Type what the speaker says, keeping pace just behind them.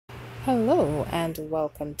Hello and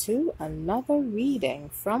welcome to another reading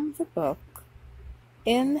from the book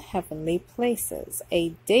In Heavenly Places,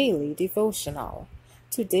 a daily devotional.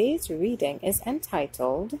 Today's reading is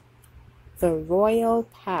entitled The Royal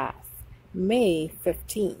Path, May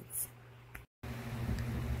 15th.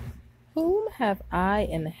 Whom have I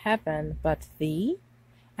in heaven but thee?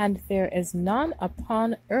 And there is none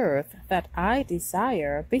upon earth that I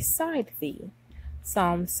desire beside thee.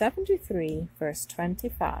 Psalm 73, verse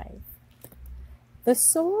 25. The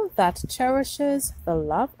soul that cherishes the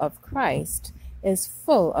love of Christ is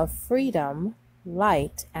full of freedom,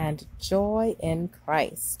 light, and joy in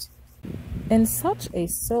Christ. In such a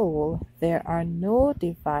soul there are no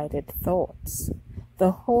divided thoughts.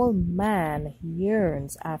 The whole man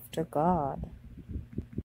yearns after God.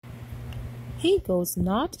 He goes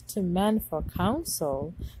not to men for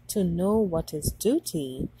counsel, to know what is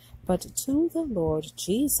duty, but to the Lord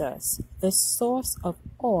Jesus, the source of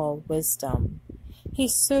all wisdom. He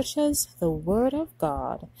searches the Word of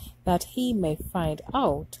God that he may find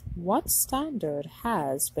out what standard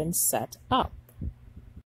has been set up.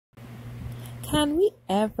 Can we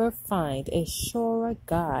ever find a surer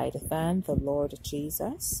guide than the Lord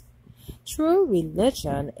Jesus? True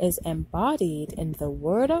religion is embodied in the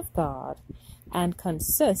Word of God and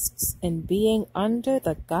consists in being under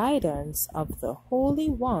the guidance of the Holy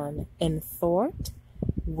One in thought,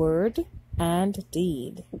 word, and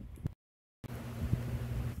deed.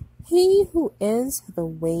 He who is the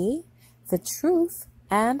way, the truth,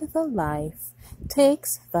 and the life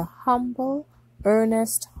takes the humble,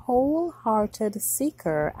 earnest, whole-hearted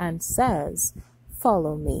seeker and says,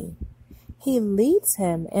 "Follow me." He leads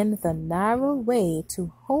him in the narrow way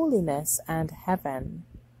to holiness and heaven.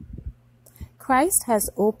 Christ has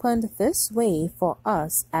opened this way for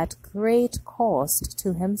us at great cost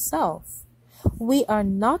to himself. We are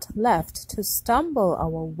not left to stumble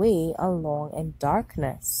our way along in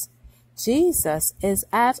darkness. Jesus is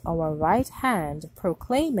at our right hand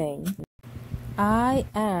proclaiming, "I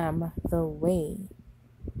am the way."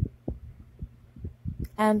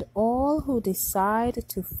 And all who decide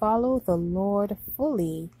to follow the Lord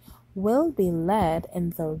fully will be led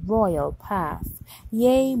in the royal path,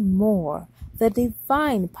 yea, more, the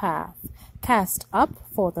divine path, cast up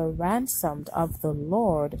for the ransomed of the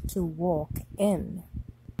Lord to walk in.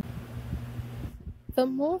 The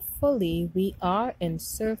more fully we are in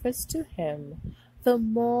service to him, the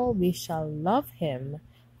more we shall love him,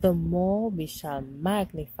 the more we shall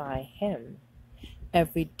magnify him.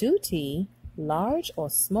 Every duty, large or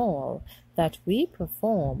small, that we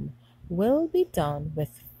perform will be done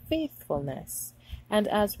with faithfulness, and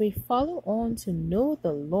as we follow on to know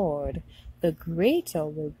the Lord, the greater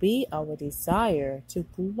will be our desire to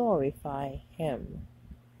glorify him.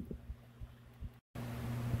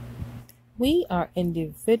 We are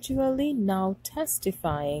individually now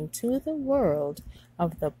testifying to the world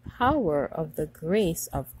of the power of the grace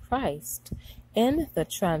of Christ in the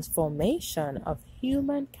transformation of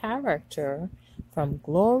human character from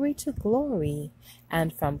glory to glory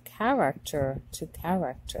and from character to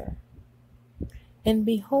character. In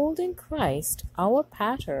beholding Christ, our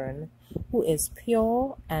pattern, who is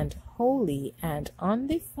pure and holy and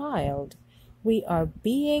undefiled, we are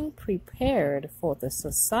being prepared for the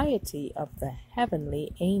society of the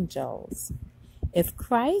heavenly angels. If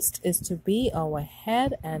Christ is to be our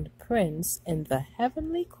head and prince in the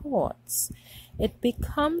heavenly courts, it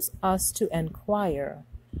becomes us to inquire,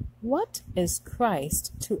 what is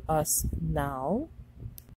Christ to us now?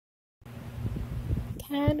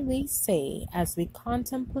 Can we say, as we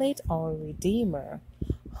contemplate our Redeemer,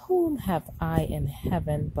 "Whom have I in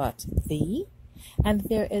heaven but thee? And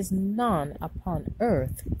there is none upon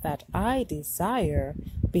earth that I desire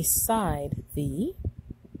beside thee"?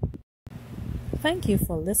 Thank you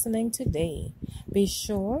for listening today. Be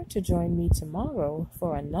sure to join me tomorrow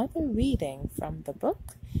for another reading from the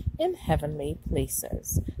book In Heavenly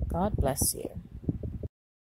Places. God bless you.